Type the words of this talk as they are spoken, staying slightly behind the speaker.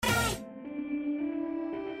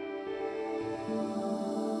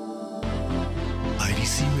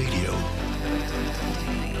IDC Radio,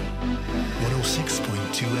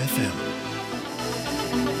 106.2 FM.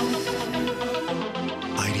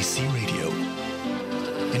 IDC Radio,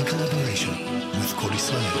 in collaboration with Kol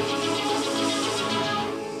Israel.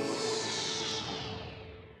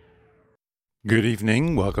 Good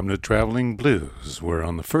evening. Welcome to Traveling Blues. We're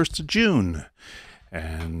on the 1st of June,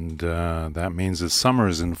 and that means the summer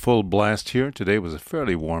is in full blast here. Today was a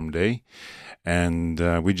fairly warm day, and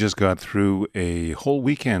we just got through a whole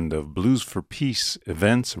weekend of Blues for Peace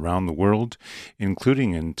events around the world,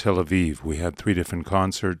 including in Tel Aviv. We had 3 different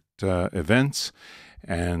concert events,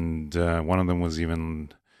 and one of them was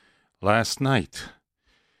even last night.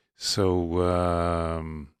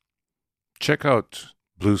 So check out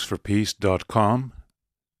bluesforpeace.com,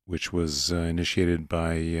 which was initiated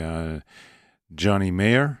by Johnny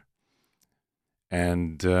Mayer,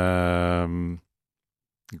 and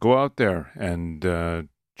go out there and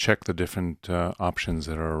check the different options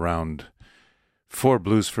that are around for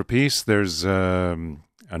Blues for Peace. There's a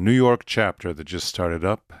New York chapter that just started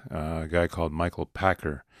up. A guy called Michael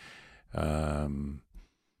Packer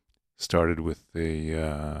started with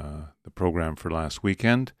the program for last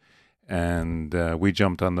weekend. And we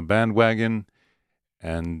jumped on the bandwagon,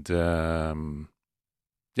 and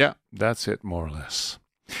yeah, that's it, more or less.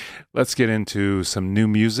 Let's get into some new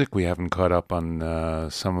music. We haven't caught up on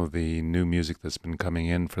some of the new music that's been coming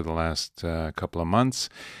in for the last couple of months.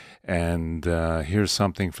 And here's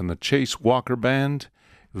something from the Chase Walker Band,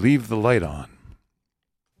 Leave the Light On.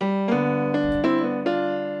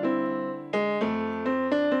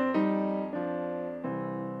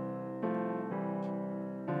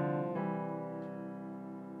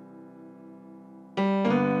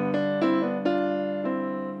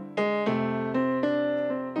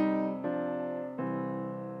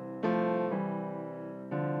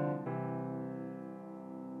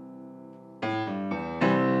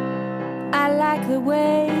 The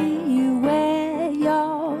way you wear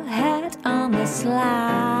your hat on the slide,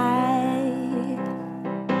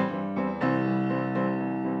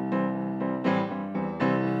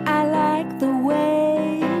 I like the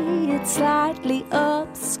way it slightly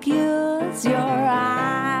obscures your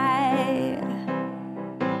eye.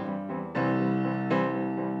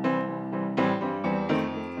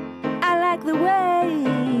 I like the way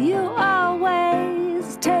you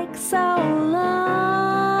always take so long.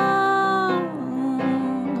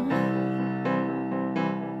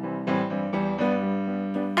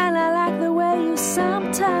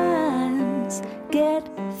 Sometimes get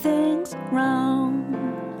things wrong.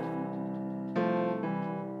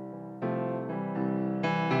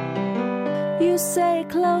 You say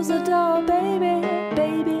close the door, baby,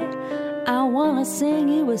 baby, I wanna sing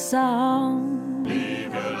you a song.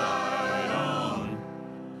 Leave your light on,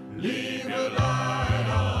 leave your light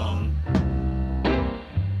on.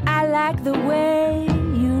 I like the way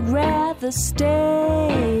you'd rather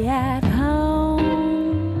stay at home.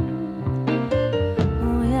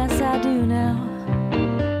 I do now.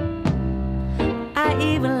 I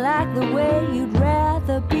even like the way you'd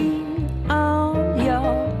rather be on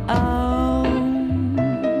your own.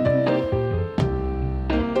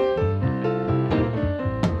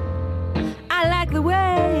 I like the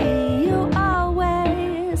way you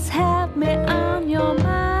always have me on your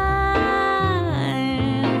mind.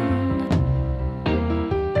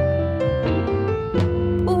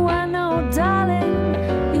 Oh, I know, darling,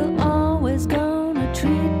 you'll always gonna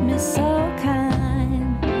treat me so kind.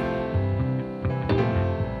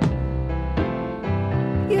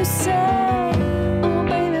 You say, oh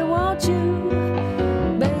baby, won't you,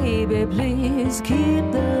 baby, please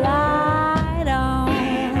keep the light on.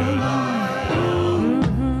 Leave your light on,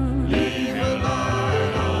 leave your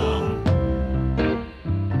light on.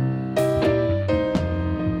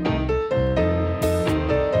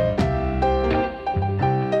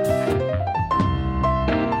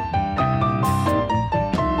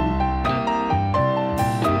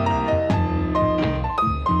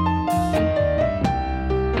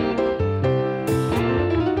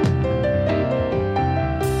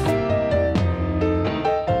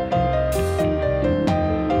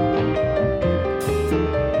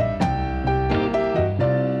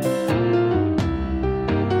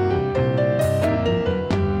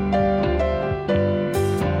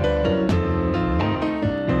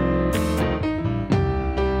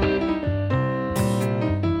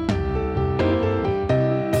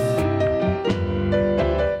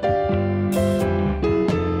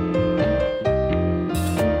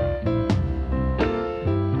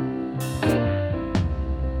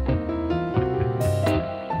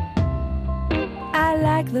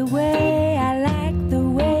 like the way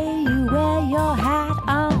you wear your hat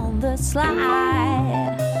on the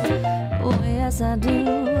slide. Oh, yes, I do.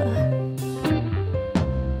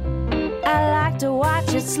 I like to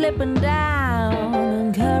watch it slipping down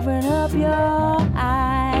and covering up your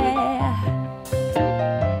eye.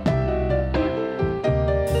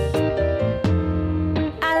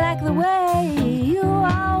 I like the way you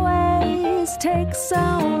always take so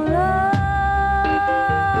long.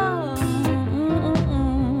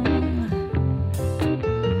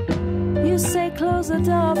 You say close the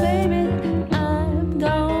door, baby, I'm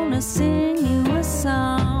gonna sing you a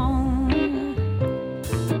song.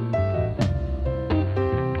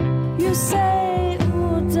 You say,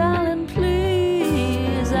 oh darling,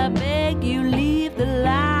 please, I beg you, leave the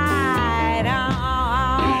light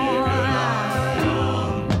on.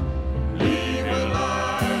 Leave the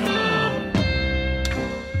light on.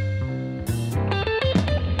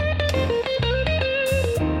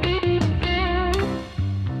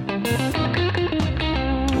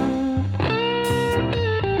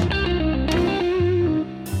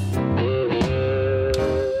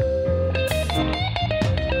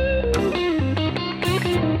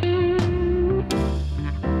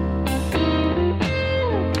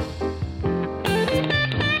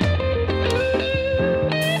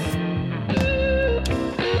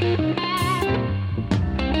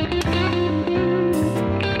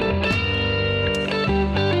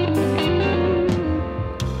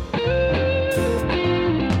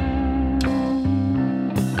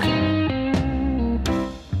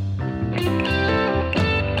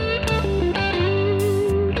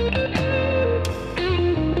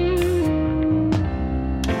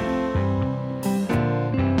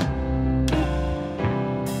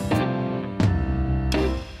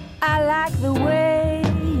 I like the way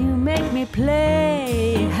you make me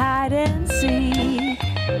play hide and seek.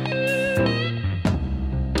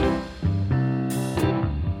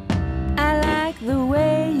 I like the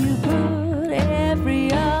way you put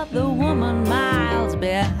every other woman miles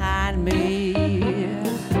behind me.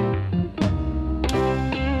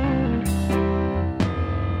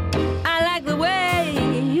 I like the way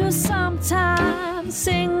you sometimes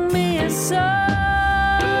sing me a song.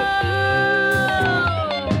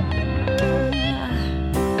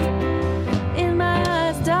 In my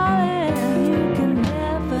eyes, darling, you can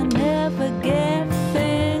never, never get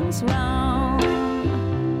things wrong.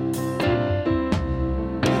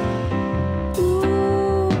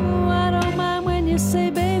 Ooh, I don't mind when you say,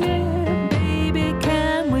 baby, baby,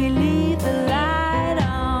 can we leave the light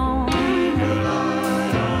on?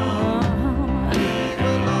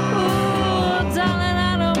 Ooh, darling,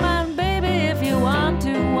 I don't mind, baby, if you want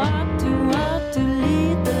to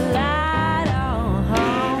leave the light on.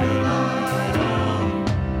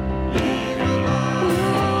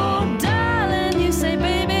 Ooh, darling, you say,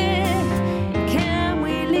 baby, can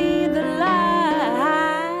we leave the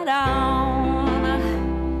light on?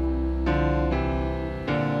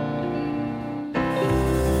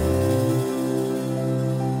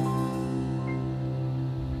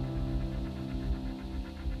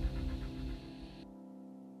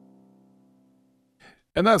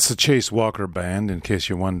 And that's the Chase Walker Band. In case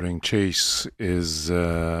you're wondering, Chase is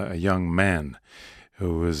a young man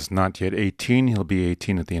who is not yet 18. He'll be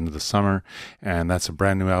 18 at the end of the summer. And that's a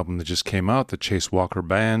brand new album that just came out, the Chase Walker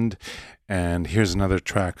Band. And here's another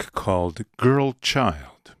track called Girl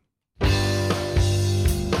Child.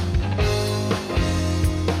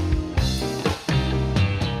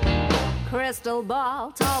 Crystal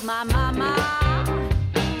ball told my mama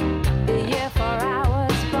the year 4 I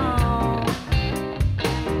was born.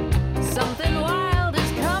 Something wild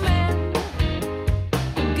is coming,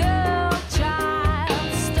 girl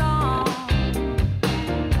child storm.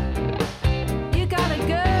 You got a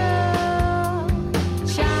girl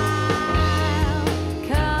child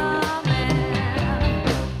coming.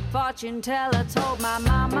 Fortune teller told my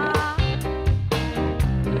mama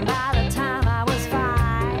by the time I was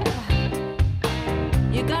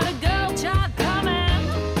 5. You got a girl child coming.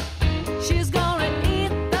 She's gonna eat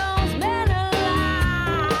those men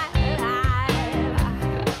alive.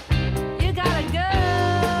 You got a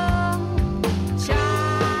girl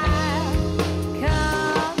child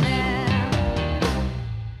coming.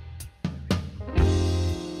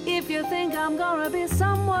 If you think I'm gonna be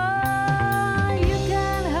someone you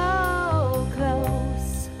can hold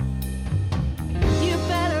close, you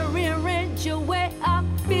better rearrange your way up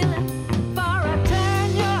feeling for a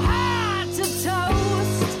turn your heart to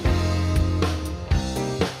toast.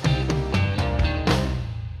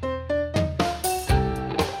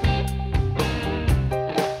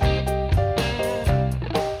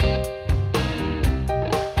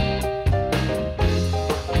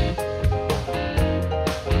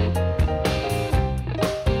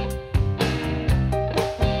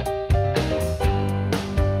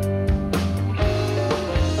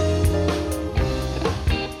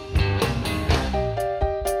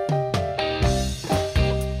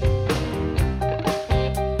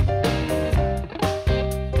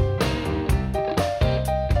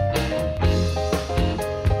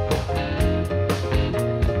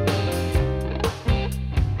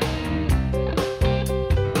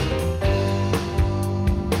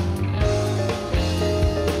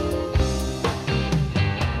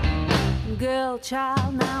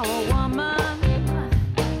 child, now a woman,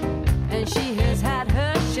 and she has had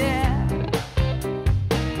her share.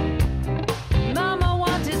 Mama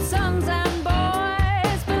wanted sons and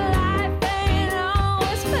boys, but life ain't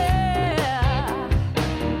always fair.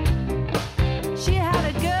 She had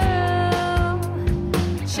a girl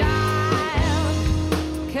child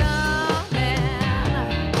coming.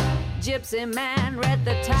 Gypsy man read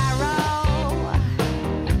the tarot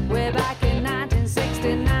way back in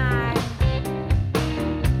 1969.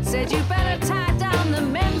 Said you better tie down the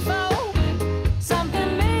menfolk.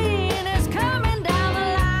 Something mean is coming down the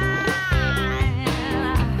line.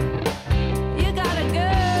 You got a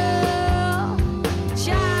girl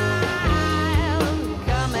child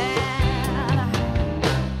coming.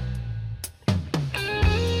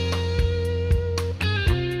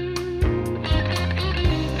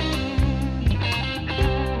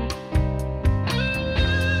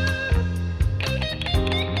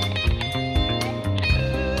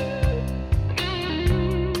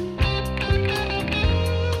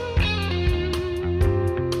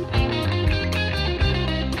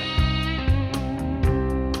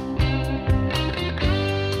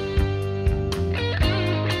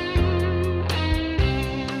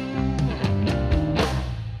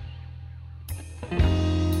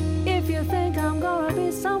 If you think I'm gonna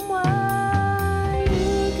be somewhere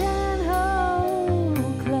you can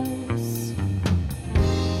hold close,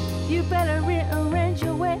 you better rearrange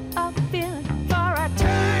your way of feeling before I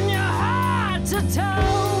turn your heart to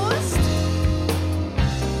toast.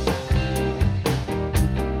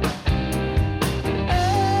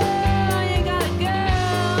 Oh, you got a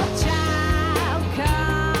girl child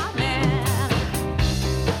coming.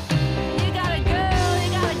 You got a girl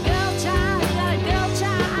child, you got a girl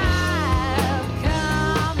child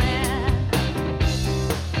coming.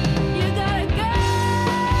 You got a girl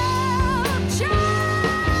child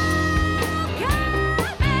coming.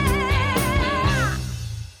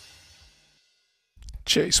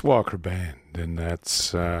 Chase Walker Band, and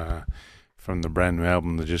that's from the brand new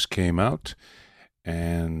album that just came out.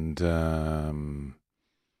 And how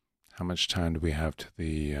much time do we have to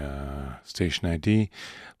the station ID?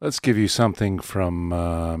 Let's give you something from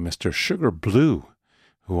Mr. Sugar Blue,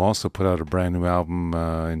 who also put out a brand new album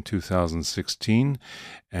in 2016.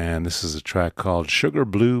 And this is a track called Sugar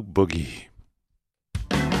Blue Boogie.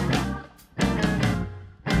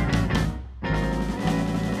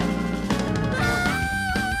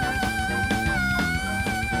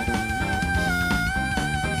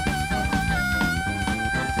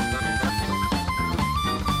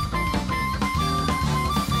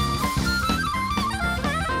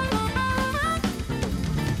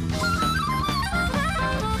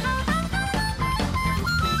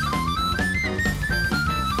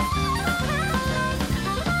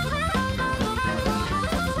 Sugar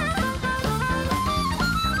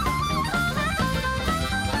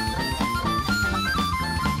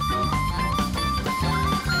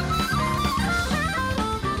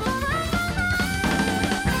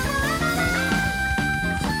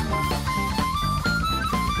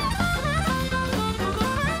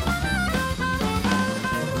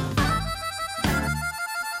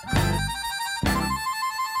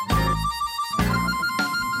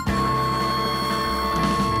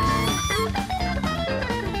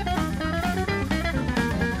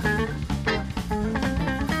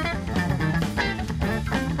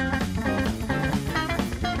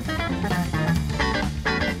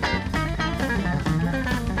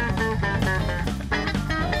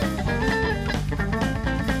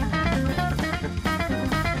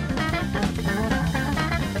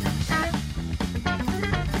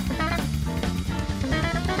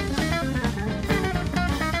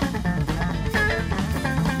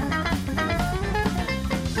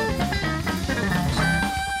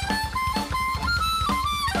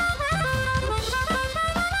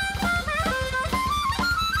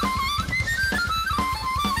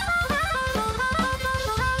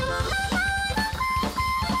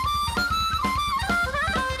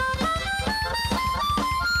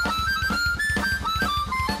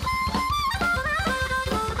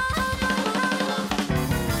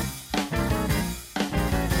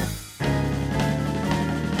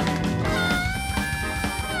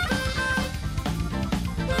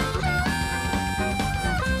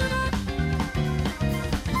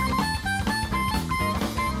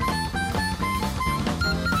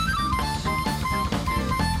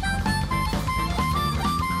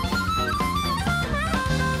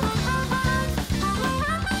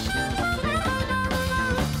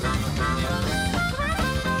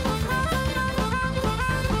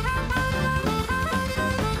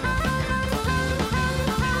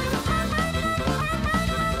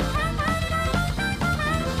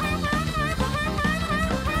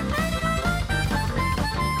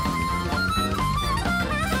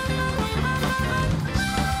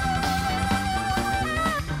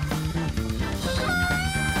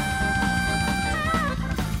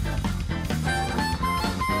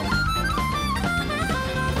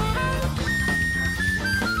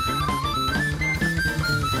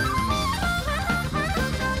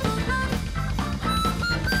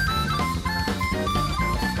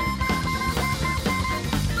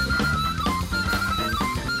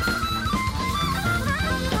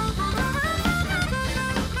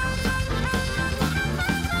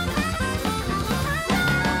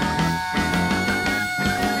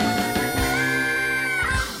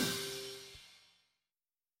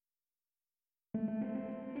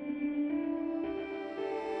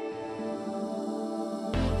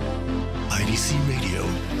ABC Radio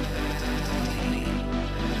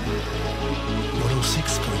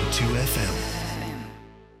 106.2 FM.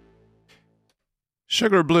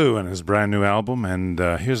 Sugar Blue and his brand new album, and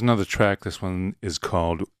here's another track. This one is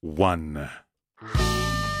called One.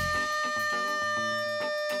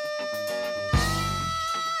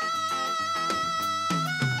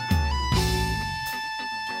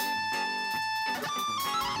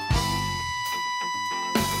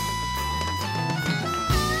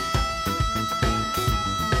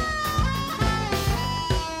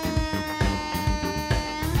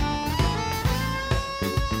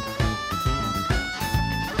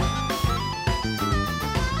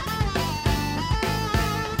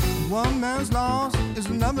 One man's loss is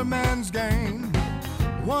another man's gain.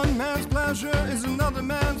 One man's pleasure is another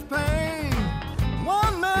man's pain.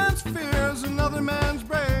 One man's fear is another man's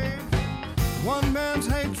brave. One man's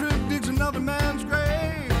hatred digs another man's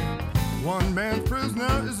grave. One man's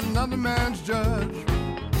prisoner is another man's judge.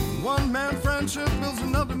 One man's friendship builds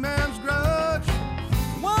another man's grudge.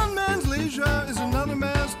 One man's leisure is another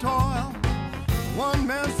man's toil. One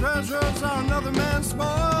man's treasures are another man's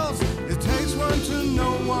spoils. It takes one to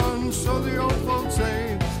know one, so the old folks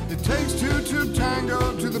say. It takes two to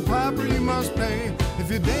tango, to the piper you must pay.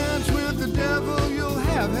 If you dance with the devil, you'll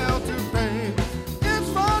have hell to pay. It's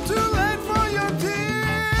far too late for your tears.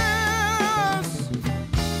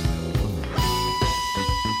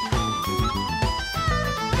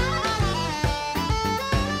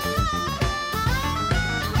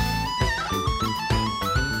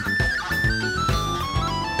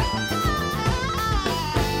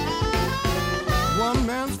 One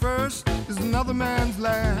man's first is another man's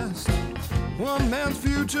last. One man's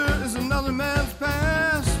future is another man's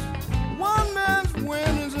past. One man's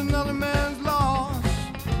win is another man's loss.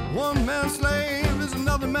 One man's slave is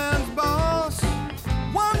another man's boss.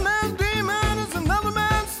 One man's demon is another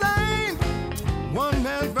man's saint. One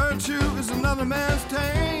man's virtue is another man's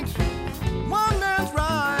taint. One man's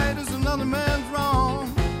right is another man's wrong.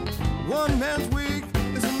 One man's weak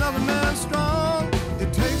is another man's strong.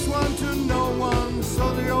 It takes one to know one,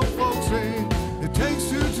 so the old folks say. It takes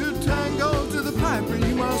two to tango, to the piper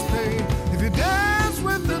you must pay. If you dance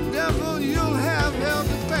with the devil, you'll have hell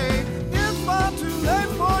to pay. It's far too late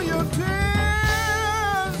for your tears.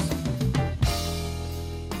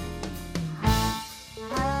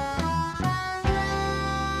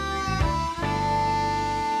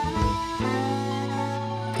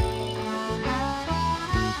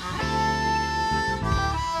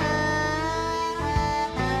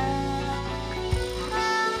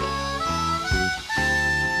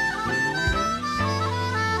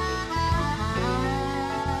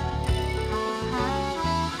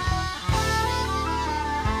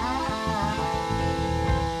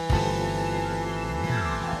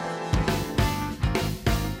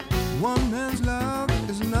 One man's love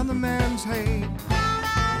is another man's hate.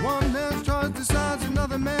 One man's choice decides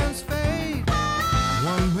another man's fate.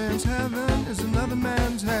 One man's heaven is another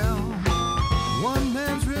man's hell. One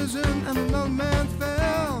man's risen and another man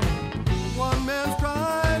fell. One man's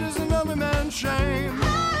pride is another man's shame.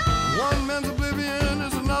 One man's oblivion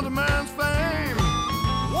is another man's fame.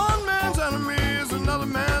 One man's enemy is another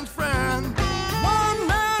man's friend. One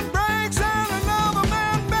man breaks and another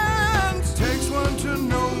man bends. Takes one to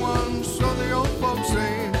know one, so the old folks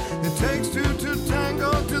say. It takes two to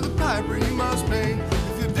tango, to the piper you must pay.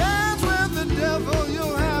 If you dance with the devil,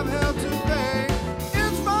 you'll have hell to pay.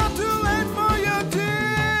 It's far too late for your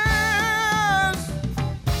tears.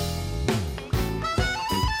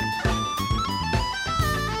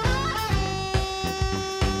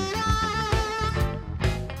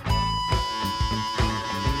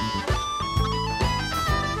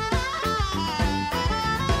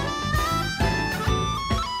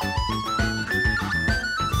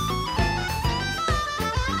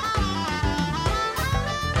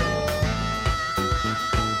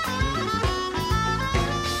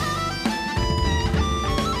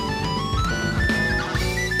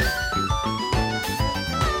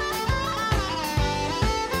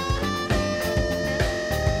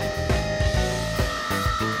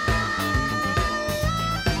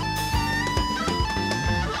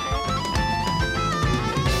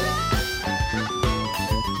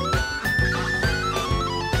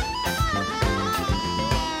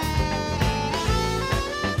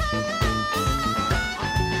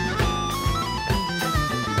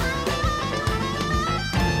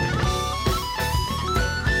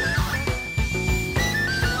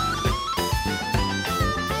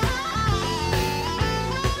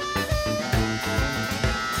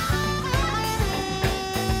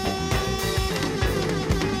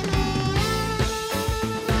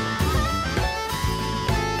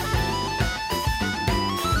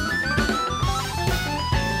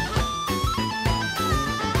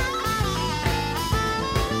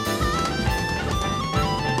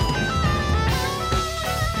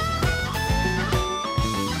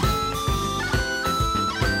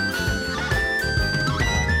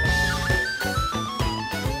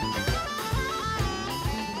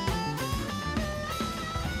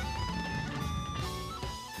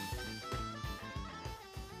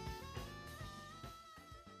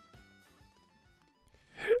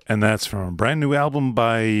 And that's from a brand new album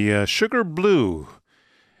by Sugar Blue.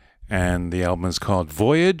 And the album is called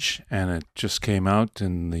Voyage, and it just came out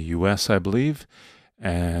in the US, I believe.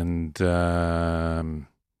 And it's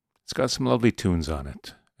got some lovely tunes on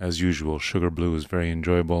it. As usual, Sugar Blue is very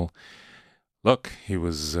enjoyable. Look, he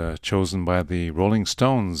was chosen by the Rolling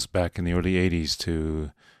Stones back in the early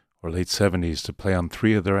 80s or late 70s to play on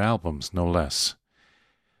 3 of their albums, no less.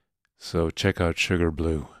 So check out Sugar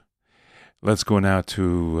Blue. Let's go now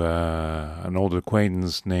to an old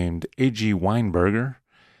acquaintance named A.G. Weinberger.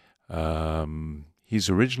 He's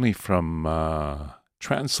originally from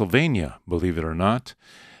Transylvania, believe it or not.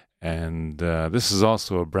 And this is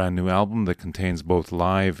also a brand new album that contains both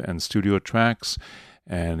live and studio tracks.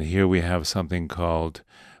 And here we have something called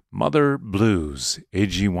Mother Blues,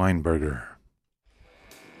 A.G. Weinberger.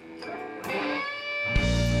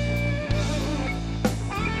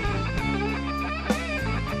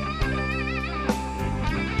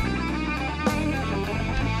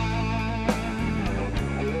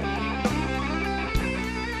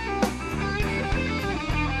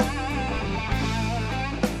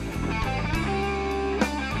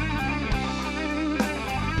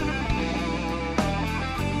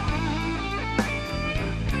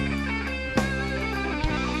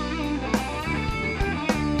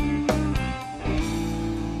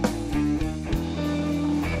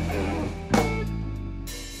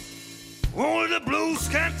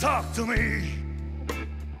 Talk to me.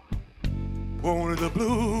 Only the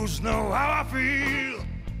blues know how I feel.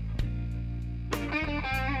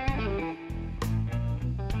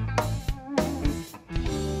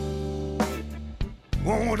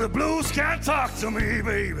 Only the blues can't talk to me,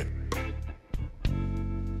 baby.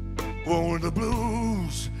 Only the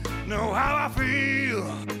blues know how I feel.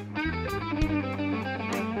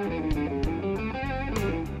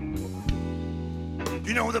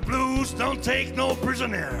 You know the blues don't take no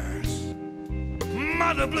prisoners.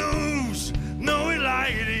 Mother blues know it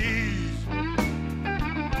like it is.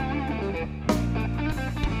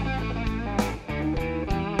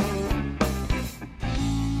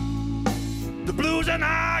 The blues and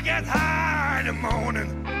I get high in the morning.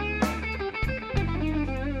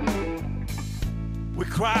 We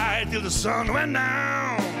cried till the sun went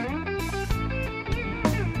down.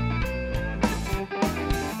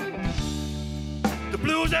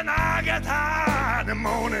 Blues and I get high in the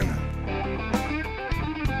morning.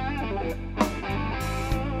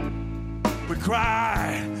 We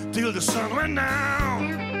cry till the sun went down.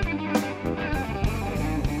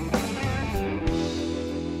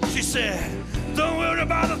 She said, don't worry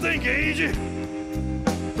about a thing, Agey.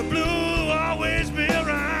 The blue will always be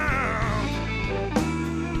around.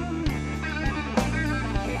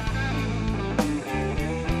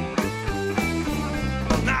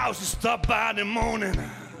 Now she stopped by the morning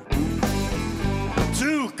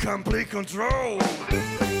to complete control.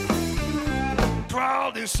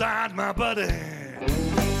 Crawled inside my body,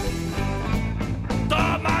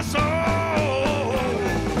 thought my soul.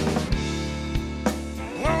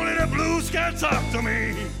 Only the blues can talk to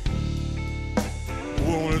me.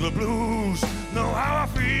 Only the blues know how I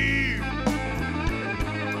feel.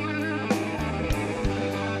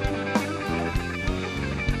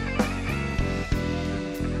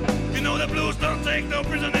 You know the blues don't take no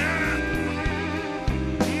prisoner.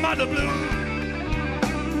 Mother blues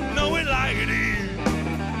know it like it is.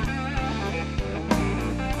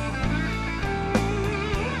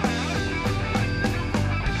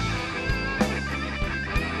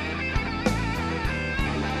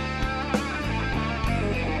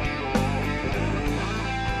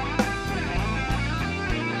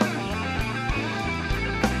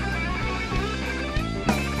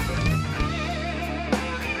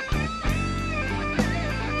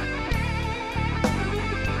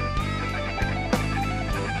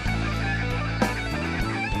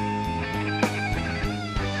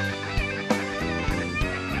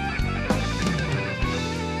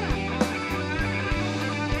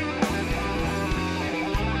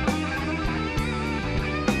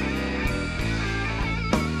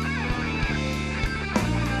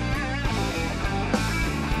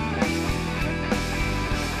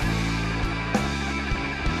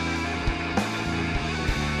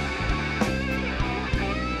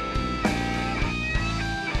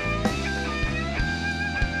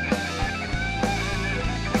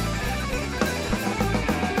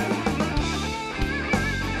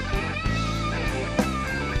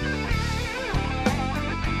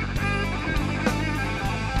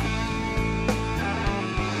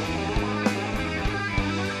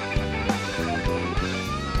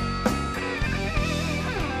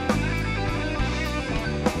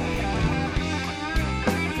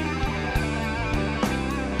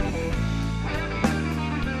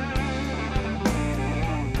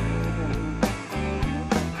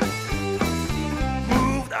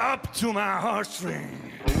 to my heartstring.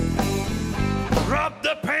 Rub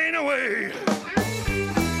the pain away.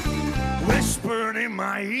 Whispered in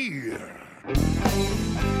my ear.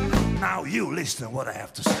 Now you listen to what I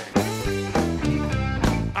have to say.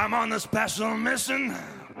 I'm on a special mission.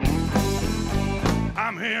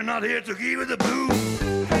 I'm here, not here to give you the blues.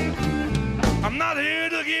 I'm not here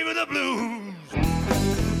to give you the blues.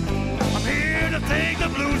 I'm here to take the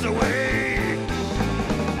blues away.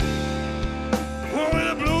 Only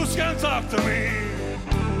the blues can talk to me.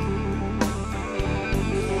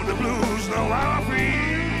 Oh, the blues know how I feel.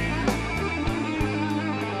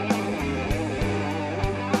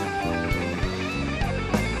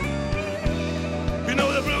 You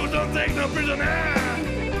know the blues don't take no prisoner.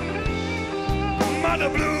 Mother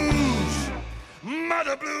blues,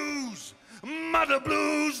 mother blues, mother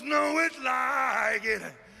blues know it like it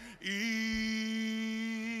is.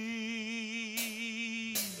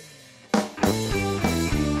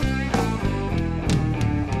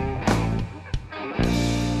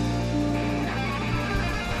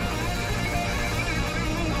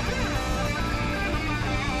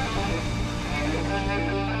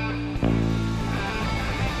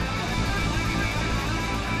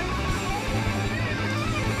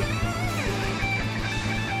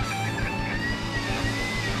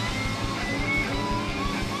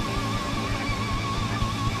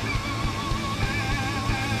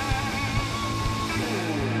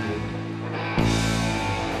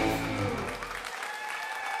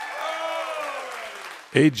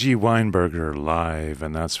 A.G. Weinberger live,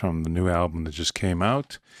 and that's from the new album that just came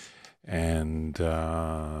out. And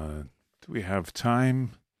do we have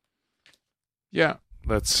time? Yeah,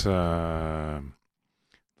 let's start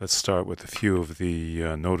with a few of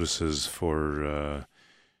the notices for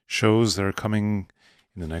shows that are coming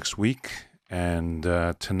in the next week. And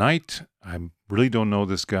tonight, I really don't know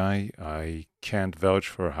this guy. I can't vouch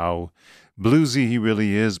for how bluesy he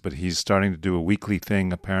really is, but he's starting to do a weekly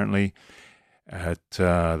thing, apparently, at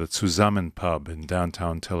the Zusammen Pub in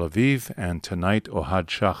downtown Tel Aviv. And tonight, Ohad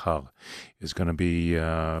Shachar is going to be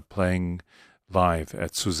playing live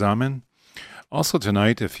at Zusammen. Also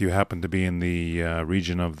tonight, if you happen to be in the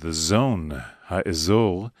region of the zone,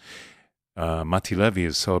 Ha'ezol, Mati Levy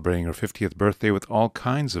is celebrating her 50th birthday with all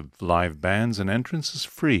kinds of live bands, and entrance is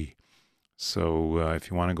free. So if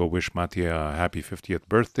you want to go wish Mati a happy 50th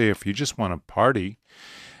birthday, if you just want to party,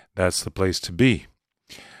 that's the place to be.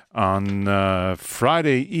 On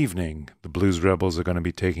Friday evening, the Blues Rebels are going to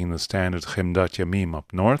be taking the stand at Chemdat Yamim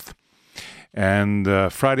up north. And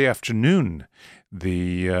Friday afternoon,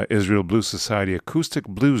 the Israel Blues Society Acoustic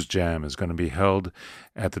Blues Jam is going to be held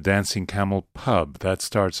at the Dancing Camel Pub. That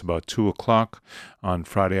starts about 2 o'clock on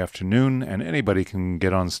Friday afternoon, and anybody can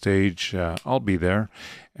get on stage. I'll be there,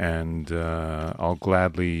 and I'll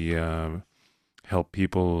gladly help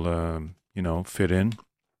people, fit in.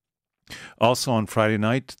 Also on Friday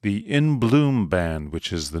night, the In Bloom Band,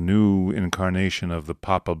 which is the new incarnation of the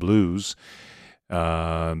Papa Blues.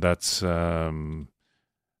 That's... He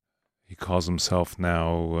calls himself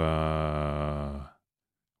now,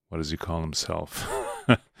 what does he call himself?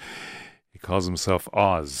 He calls himself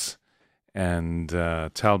Oz. And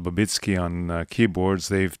Tal Babitsky on keyboards.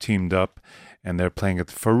 They've teamed up, and they're playing at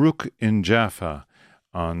Farouk in Jaffa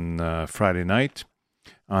on Friday night.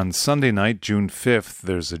 On Sunday night, June 5th,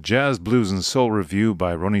 there's a Jazz, Blues, and Soul review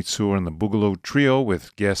by Ronnie Tzur and the Boogaloo Trio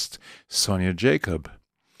with guest Sonia Jacob,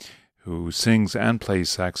 who sings and plays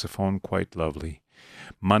saxophone quite lovely.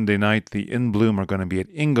 Monday night, the In Bloom are going to be at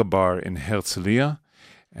Inga Bar in Herzliya.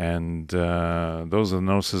 And those are the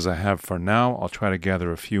notices I have for now. I'll try to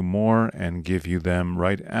gather a few more and give you them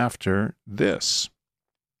right after this.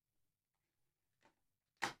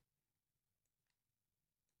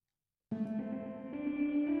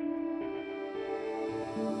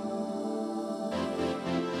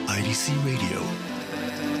 IDC Radio,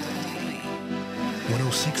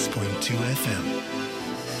 106.2 FM.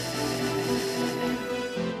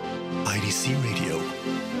 IDC Radio,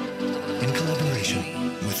 in collaboration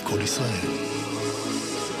with Kol Israel.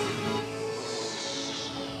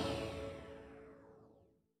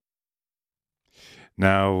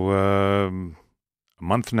 Now, a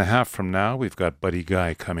month and a half from now, we've got Buddy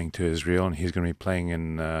Guy coming to Israel, and he's going to be playing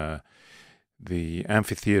in the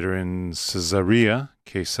amphitheater in Caesarea.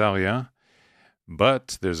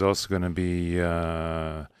 But there's also going to be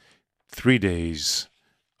 3 days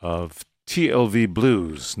of TLV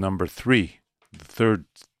Blues, number 3, the third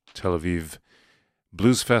Tel Aviv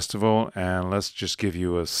Blues Festival. And let's just give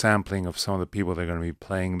you a sampling of some of the people that are going to be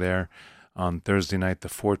playing there. On Thursday night, the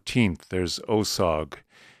 14th, there's Osog,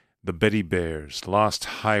 the Betty Bears, Lost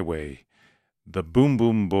Highway, the Boom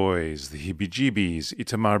Boom Boys, the Heebie-Jeebies,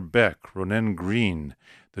 Itamar Beck, Ronen Green,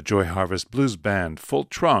 the Joy Harvest Blues Band, Full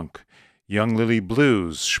Trunk, Young Lily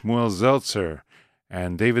Blues, Shmuel Zeltzer,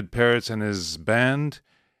 and David Peretz and his band,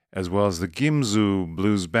 as well as the Gimzu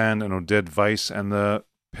Blues Band and Oded Weiss and the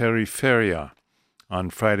Periferia. On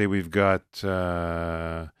Friday, we've got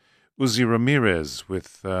Uzi Ramirez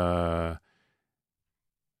with a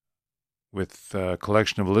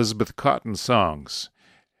collection of Elizabeth Cotton songs.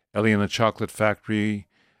 Ellie and the Chocolate Factory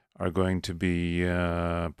are going to be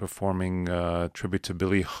performing a tribute to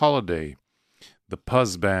Billie Holiday. The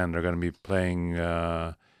Puzz Band are going to be playing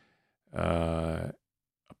a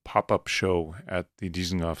pop-up show at the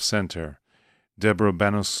Dizengoff Center. Deborah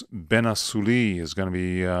Benassouli is going to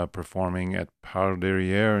be performing at Par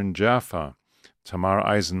Derrière in Jaffa. Tamar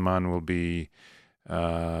Eisenman will be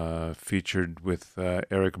featured with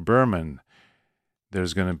Eric Berman.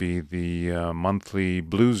 There's going to be the monthly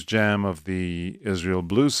blues jam of the Israel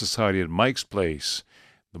Blues Society at Mike's Place.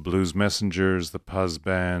 The Blues Messengers, the Puzz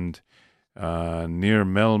Band, Nir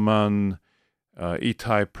Melman,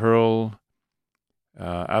 Itai Pearl.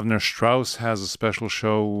 Avner Strauss has a special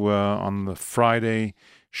show on the Friday.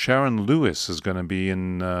 Sharon Lewis is going to be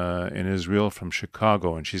in Israel from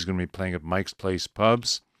Chicago, and she's going to be playing at Mike's Place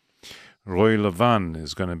Pubs. Roy Levan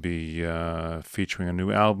is going to be featuring a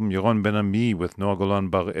new album. Yaron Ben Ami with Noah Golan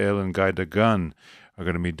Bar-El and Guy Dagan are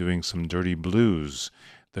going to be doing some dirty blues.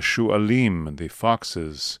 The Shu'alim, the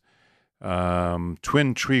Foxes.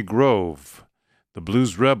 Twin Tree Grove, the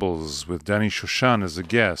Blues Rebels with Danny Shoshan as a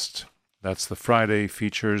guest. That's the Friday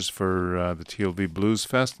features for the TLV Blues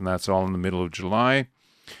Fest, and that's all in the middle of July.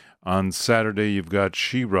 On Saturday, you've got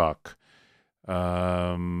She-Rock, the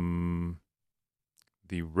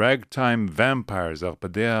Ragtime Vampires,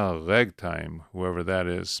 Arpadea Ragtime, whoever that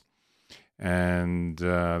is. And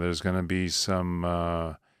there's going to be some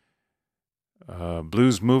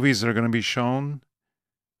blues movies that are going to be shown.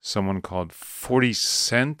 Someone called 40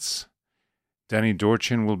 Cents. Danny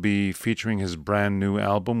Dorchin will be featuring his brand new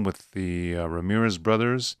album with the Ramirez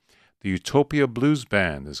Brothers. The Utopia Blues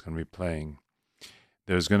Band is going to be playing.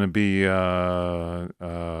 There's going to be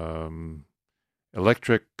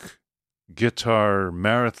electric guitar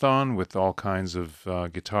marathon with all kinds of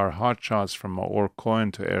guitar hotshots from Maor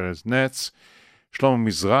Cohen to Erez Netz. Shlomo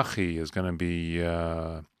Mizrahi is going to be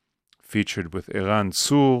featured with Eran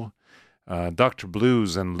Tzur. Dr.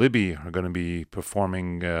 Blues and Libby are going to be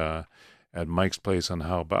performing at Mike's Place on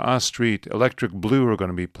Harba'ah Street. Electric Blue are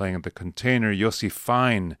going to be playing at the Container. Yossi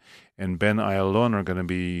Fine and Ben Ayalon are going to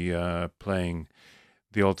be playing.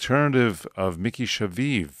 The Alternative of Mickey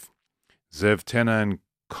Shaviv, Zev Tena and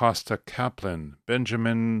Costa Kaplan.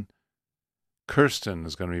 Benjamin Kirsten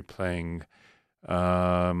is going to be playing.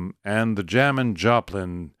 And the Jam and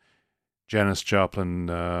Joplin, Janis Joplin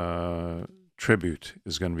tribute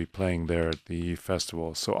is going to be playing there at the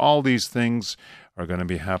festival. So all these things are going to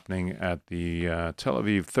be happening at the Tel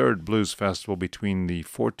Aviv 3rd Blues Festival between the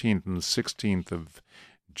 14th and the 16th of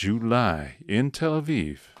July in Tel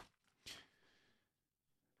Aviv.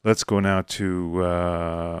 Let's go now to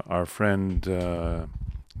our friend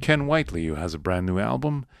Ken Whiteley, who has a brand new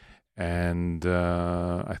album, and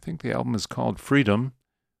I think the album is called Freedom,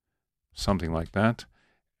 something like that.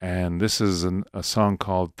 And this is a song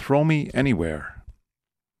called Throw Me Anywhere.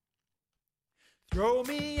 Throw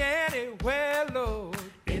me anywhere, Lord,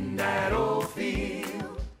 in that old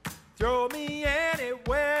field. Throw me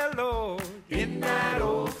anywhere, Lord, in that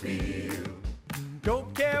old field.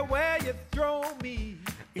 Don't care where you throw me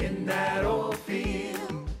in that old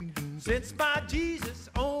field. Since my Jesus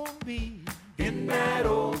owned me in that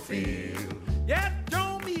old field. Yeah,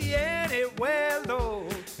 throw me anywhere,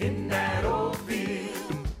 Lord, in that old field.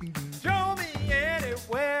 Throw me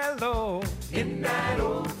anywhere, Lord, in that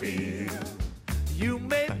old field. You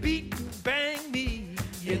may beat and bang me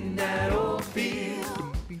in that old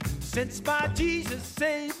field. Since my Jesus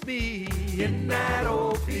saved me in that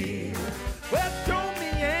old field. Well, throw me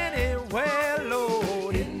anywhere,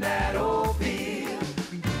 Lord, in that old field.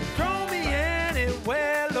 Throw me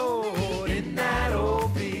anywhere, Lord, in that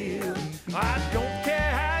old field. I don't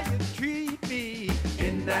care how you treat me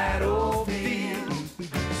in that old field.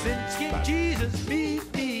 Since King Jesus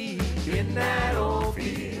beat me in that old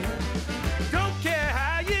field. Don't care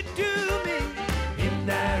how you do me in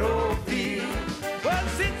that old field. Well,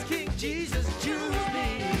 since King Jesus chose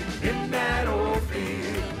me in that old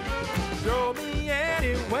field. Throw me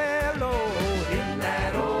anywhere, Lord.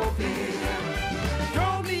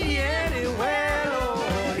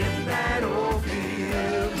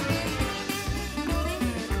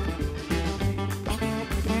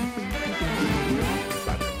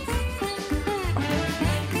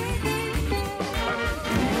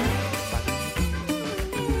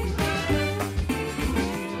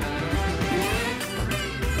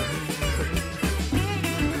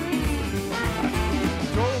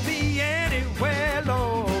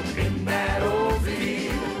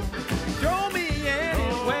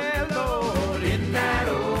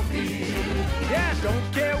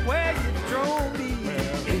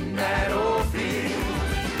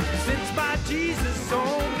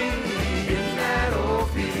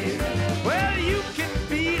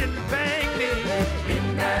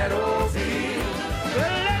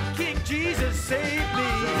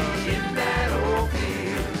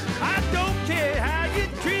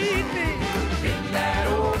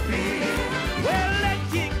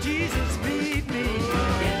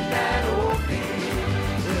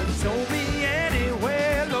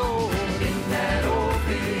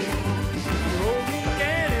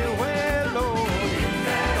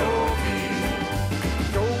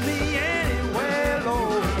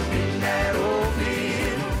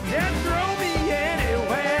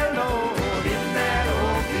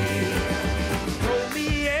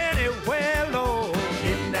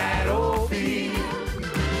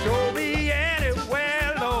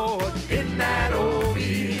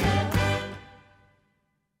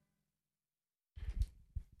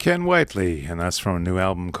 Ken Whiteley, and that's from a new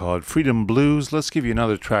album called Freedom Blues. Let's give you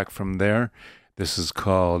another track from there. This is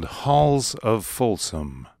called Halls of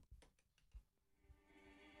Folsom.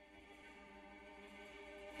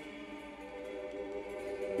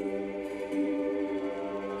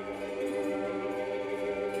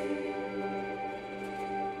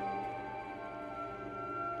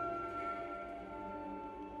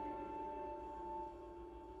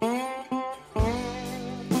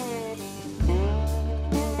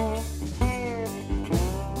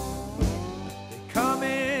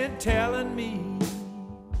 Telling me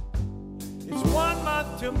it's 1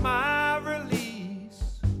 month to my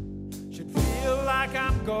release. Should feel like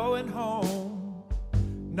I'm going home,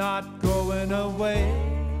 not going away.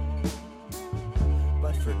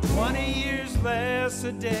 But for 20 years less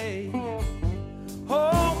a day,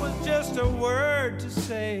 home was just a word to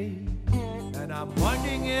say. And I'm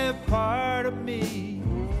wondering if part of me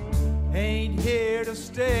ain't here to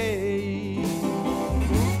stay.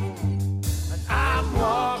 I'm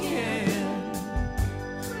walking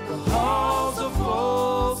the halls of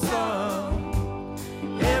Folsom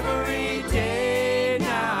every day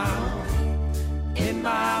now in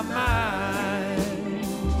my mind.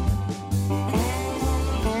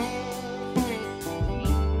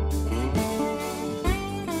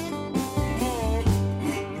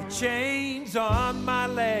 The chains on my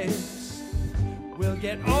legs will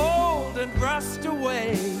get old and rust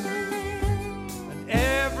away.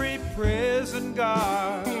 Every prison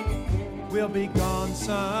guard will be gone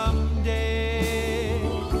someday.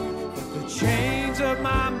 But the chains of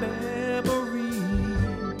my memory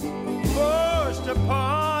forced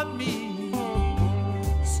upon me,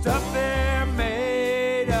 stuff they're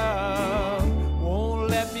made of won't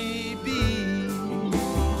let me be.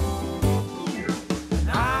 And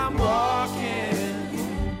I'm walking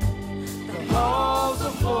the halls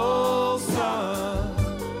of Folsom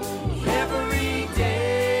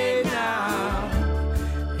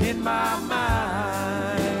my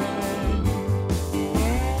mind.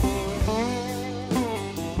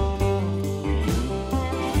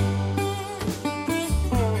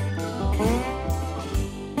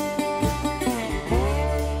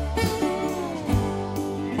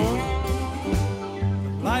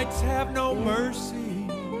 The lights have no mercy.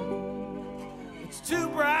 It's too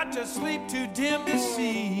bright to sleep, too dim to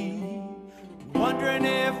see. Wondering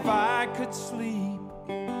if I could sleep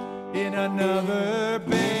in another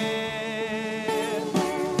bed.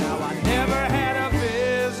 Now I never had a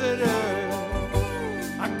visitor,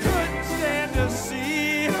 I couldn't stand to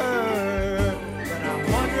see her, but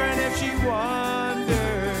I'm wondering if she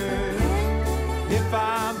wonders if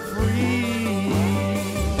I'm free.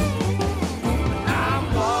 I'm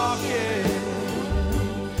walking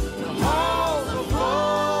the halls of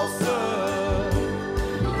Folsom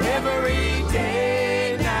every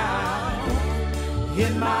day now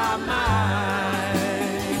in my mind.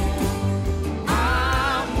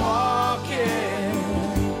 I'm walking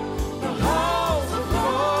the halls of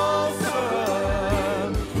Folsom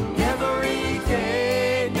every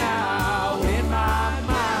day now in my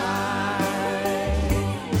mind.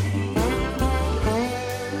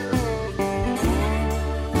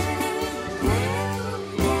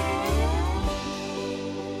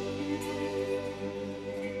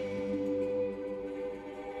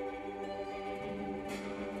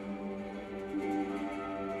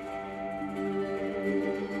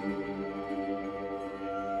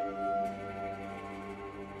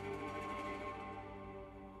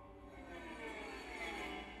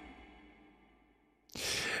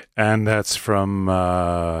 And that's from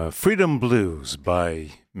Freedom Blues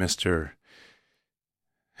by Mr.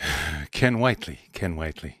 Ken Whiteley. Ken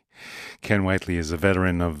Whiteley. Ken Whiteley is a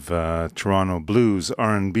veteran of Toronto blues,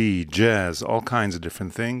 R&B, jazz, all kinds of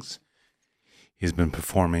different things. He's been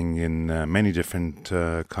performing in many different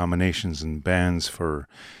combinations and bands for,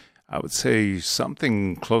 I would say,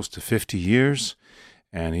 something close to 50 years.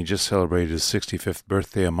 And he just celebrated his 65th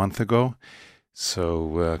birthday a month ago.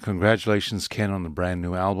 So congratulations, Ken, on the brand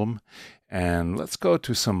new album. And let's go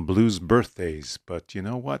to some blues birthdays. But you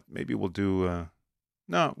know what? Maybe we'll do...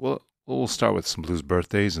 we'll start with some blues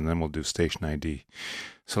birthdays, and then we'll do Station ID.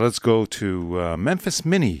 So let's go to Memphis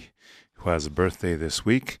Minnie, who has a birthday this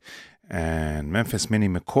week. And Memphis Minnie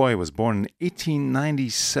McCoy was born in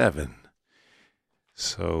 1897.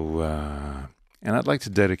 So, and I'd like to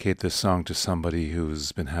dedicate this song to somebody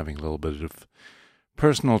who's been having a little bit of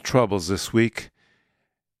personal troubles this week.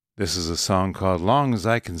 This is a song called Long as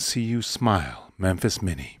I Can See You Smile, Memphis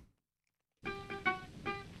Minnie.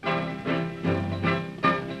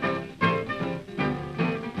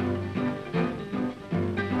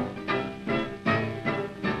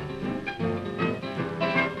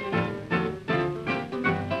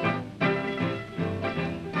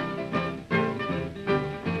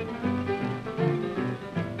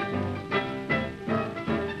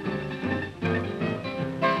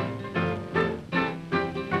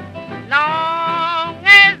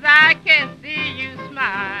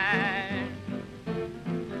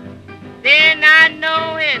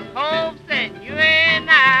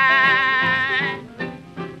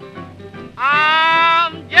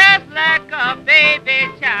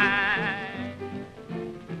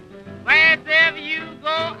 wherever you go,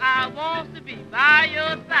 I want to be by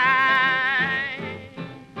your side.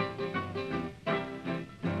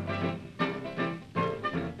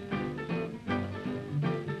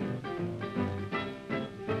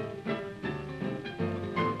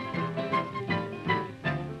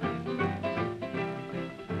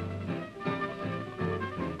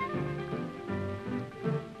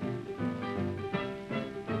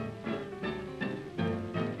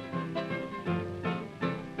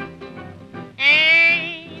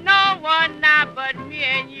 Ain't no one now but me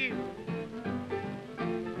and you.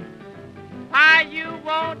 Why you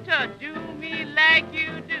want to do me like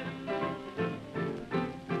you do?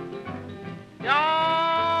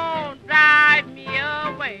 Don't drive me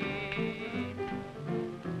away.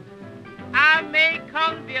 I may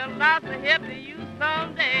come to be a lot of help to you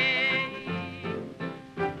someday.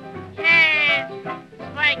 Can't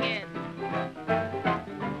swing it.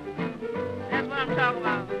 That's what I'm talking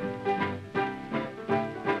about.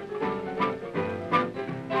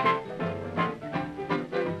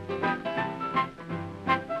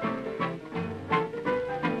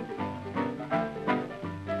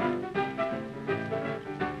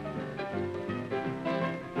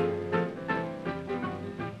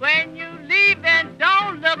 When you leave and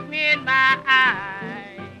don't look me in my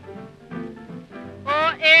eye.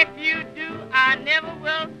 Or if you do, I never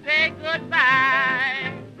will say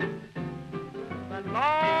goodbye. But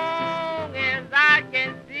long as I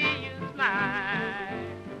can see you smile,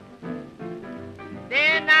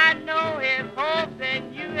 then I know his hopes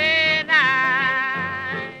in you and I.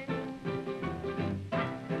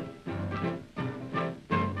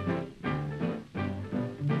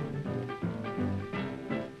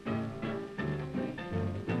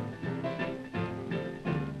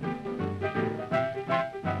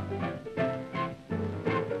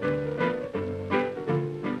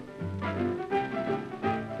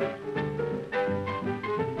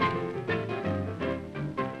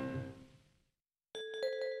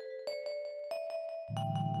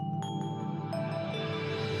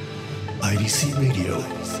 IDC Radio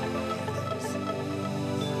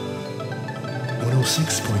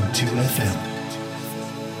 106.2 FM.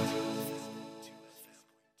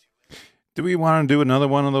 Do we want to do another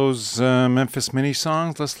one of those Memphis mini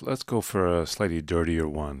songs? Let's go for a slightly dirtier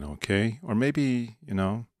one, okay? Or maybe,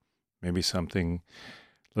 maybe something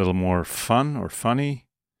a little more fun or funny.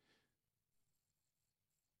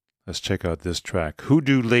 Let's check out this track.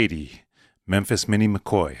 Hoodoo Lady, Memphis Minnie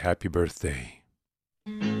McCoy. Happy birthday.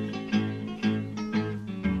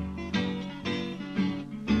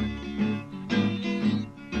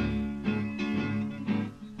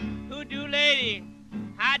 Hoodoo lady,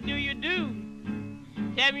 how do you do?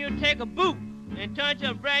 Tell me you take a boot and turn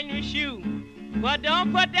to a brand new shoe. But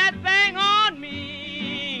don't put that thing on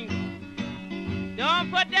me.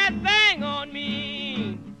 Don't put that thing on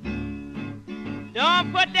me.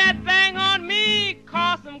 Don't put that thing on me,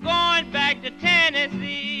 'cause I'm going back to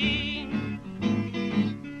Tennessee.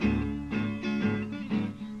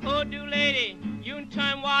 Hoodoo lady, you can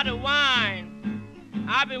turn water to wine.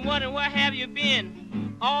 I've been wondering where have you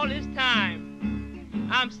been all this time.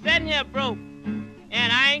 I'm sitting here broke,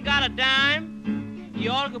 and I ain't got a dime.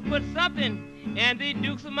 You ought to put something in these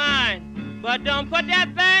dukes of mine. But don't put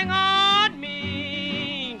that thing on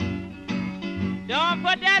me. Don't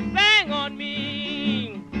put that thing on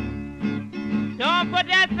me. Don't put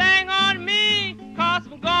that thing on me, 'cause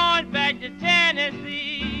I'm going back to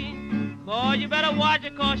Tennessee. Boy, you better watch her,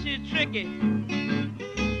 'cause she's tricky.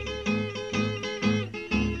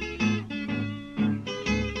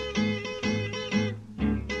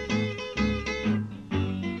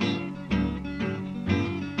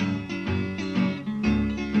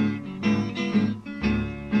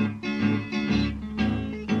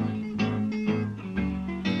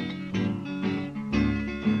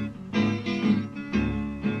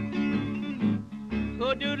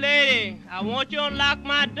 Hoodoo lady, I want you to unlock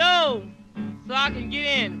my door so I can get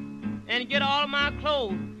in and get all of my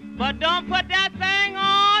clothes. But don't put that thing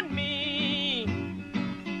on me.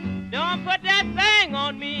 Don't put that thing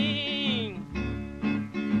on me.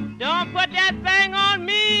 Don't put that thing on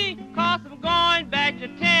me, 'cause I'm going back to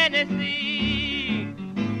Tennessee.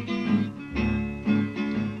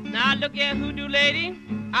 Now look here, Hoodoo lady,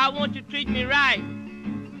 I want you to treat me right.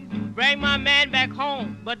 Bring my man back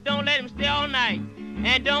home, but don't let him stay all night.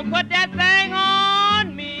 And don't put that thing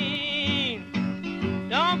on me.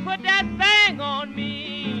 Don't put that thing on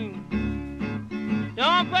me.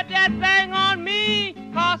 Don't put that thing on me,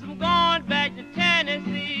 'cause I'm going back to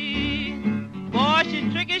Tennessee. Boy,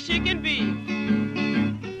 she's tricky she can be.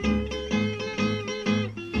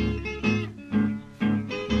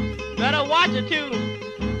 Better watch her too.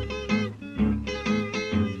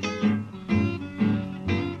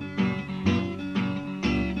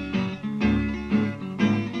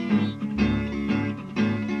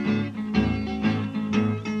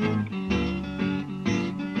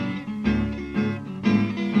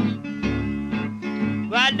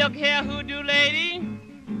 Now look here, hoodoo lady,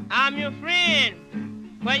 I'm your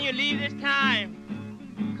friend. When you leave this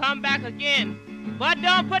time, come back again. But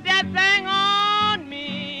don't put that thing on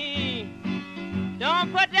me.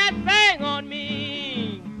 Don't put that thing on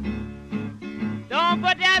me. Don't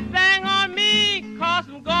put that thing on me, 'cause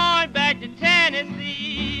I'm going back to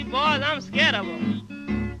Tennessee. Boys, I'm scared of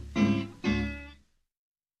them.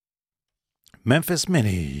 Memphis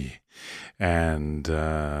Minnie. And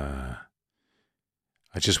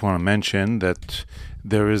I just want to mention that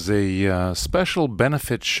there is a special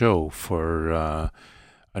benefit show for a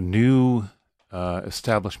new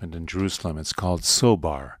establishment in Jerusalem. It's called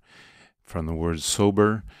Sobar, from the words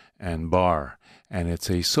sober and bar. And it's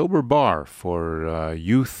a sober bar for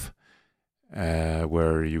youth,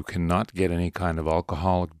 where you cannot get any kind of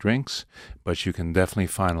alcoholic drinks, but you can definitely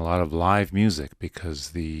find a lot of live music, because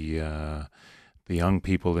the young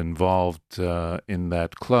people involved in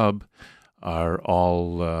that club are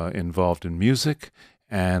all involved in music,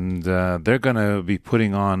 and they're going to be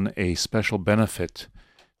putting on a special benefit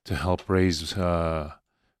to help raise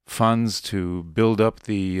funds to build up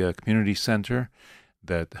the community center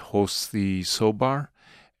that hosts the Sobar,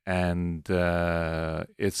 and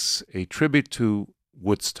it's a tribute to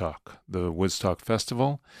Woodstock, the Woodstock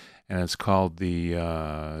Festival, and it's called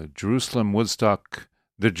the Jerusalem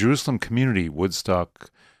Community Woodstock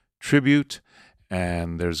Tribute,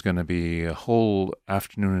 and there's going to be a whole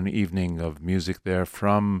afternoon and evening of music there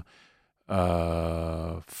from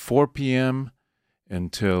 4 p.m.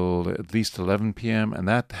 until at least 11 p.m., and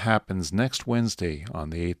that happens next Wednesday on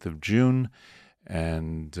the 8th of June,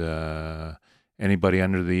 and anybody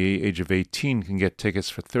under the age of 18 can get tickets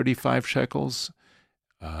for 35 shekels.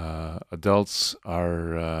 Adults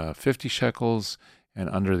are 50 shekels, and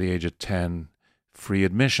under the age of 10, free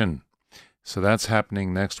admission. So that's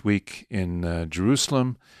happening next week in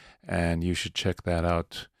Jerusalem, and you should check that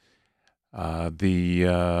out. The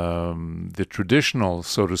traditional,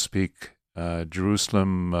 so to speak,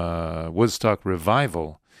 Jerusalem Woodstock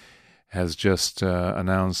Revival has just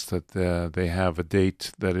announced that they have a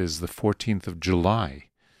date that is the 14th of July,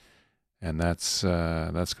 and that's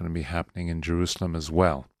going to be happening in Jerusalem as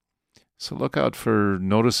well. So look out for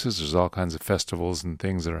notices. There's all kinds of festivals and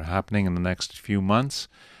things that are happening in the next few months,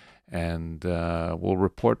 and we'll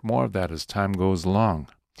report more of that as time goes along.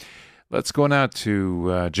 Let's go now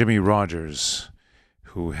to Jimmy Rogers,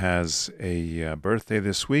 who has a birthday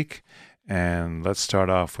this week, and let's start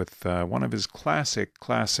off with one of his classic,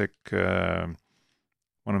 one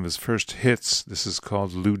of his first hits. This is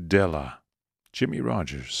called Ludella. Jimmy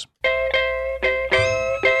Rogers.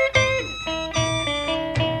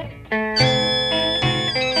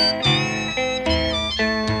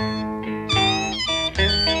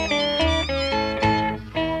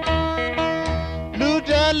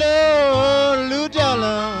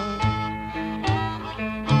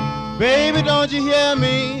 Baby, don't you hear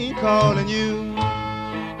me calling you?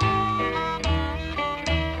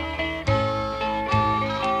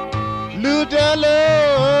 Ludella,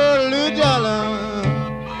 Ludella.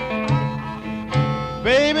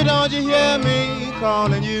 Baby, don't you hear me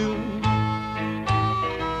calling you?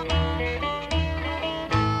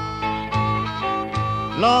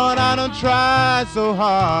 Lord, I done tried so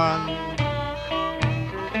hard,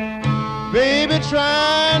 baby,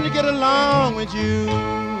 trying to get along with you.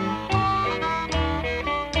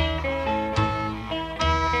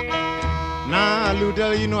 Now,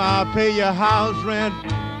 Ludella, you know I'll pay your house rent.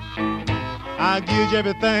 I'll give you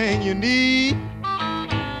everything you need.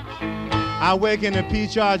 I work in the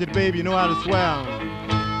peach orchard, baby, you know how to swell.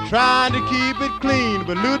 Trying to keep it clean,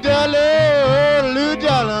 but Ludella,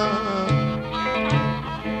 Ludella,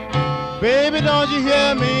 baby, don't you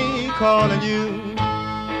hear me calling you?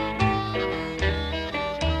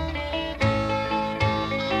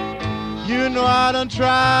 You know I done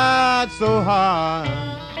tried so hard,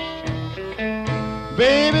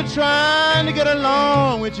 baby, trying to get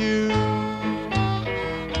along with you.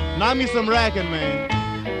 Knock me some racket, man.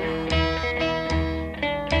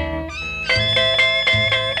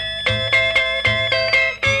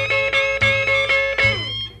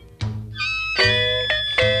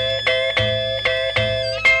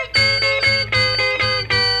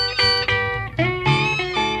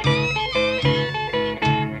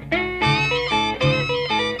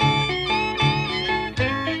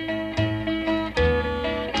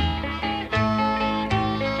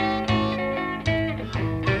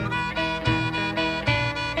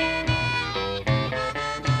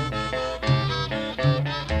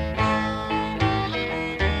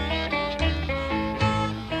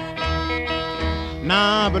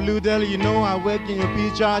 Nah, but Ludella, you know I work in your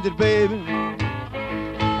peach orchard, baby.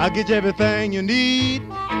 I'll get you everything you need.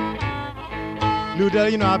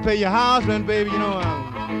 Lutella, you know, I'll pay your house rent, baby, you know,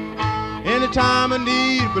 anytime I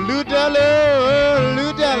need. But Lutella,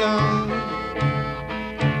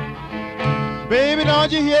 baby,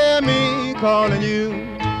 don't you hear me calling you?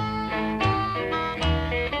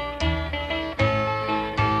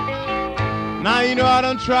 Now you know I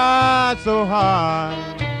done tried so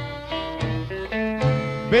hard,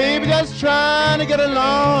 baby, just trying to get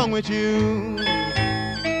along with you.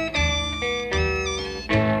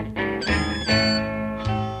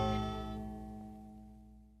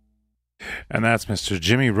 And that's Mr.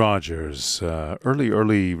 Jimmy Rogers.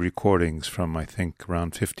 Early recordings from, I think,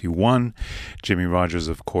 around 51. Jimmy Rogers,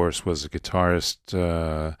 of course, was a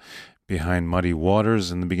guitarist behind Muddy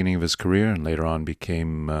Waters in the beginning of his career, and later on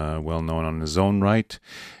became well known on his own right.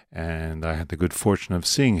 And I had the good fortune of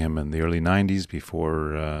seeing him in the early 90s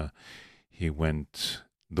before he went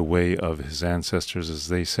the way of his ancestors, as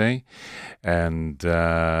they say. And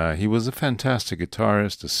he was a fantastic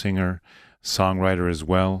guitarist, a singer, songwriter as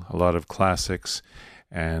well, a lot of classics,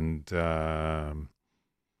 and yeah,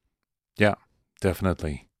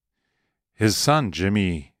 definitely. His son,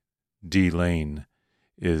 Jimmy D. Lane,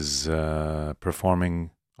 is performing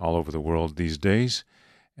all over the world these days,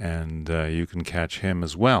 and you can catch him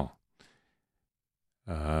as well.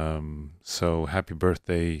 So happy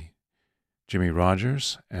birthday, Jimmy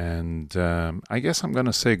Rogers, and I guess I'm going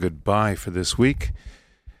to say goodbye for this week.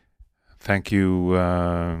 Thank you,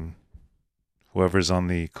 whoever's on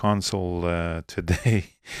the console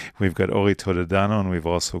today. We've got Ori Toledano, and we've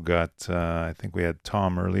also got, I think we had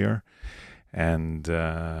Tom earlier. And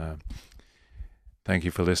thank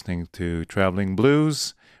you for listening to Traveling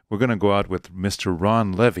Blues. We're going to go out with Mr.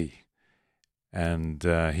 Ron Levy, and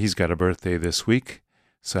he's got a birthday this week.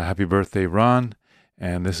 So happy birthday, Ron.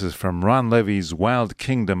 And this is from Ron Levy's Wild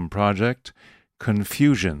Kingdom project,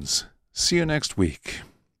 Confusions. See you next week.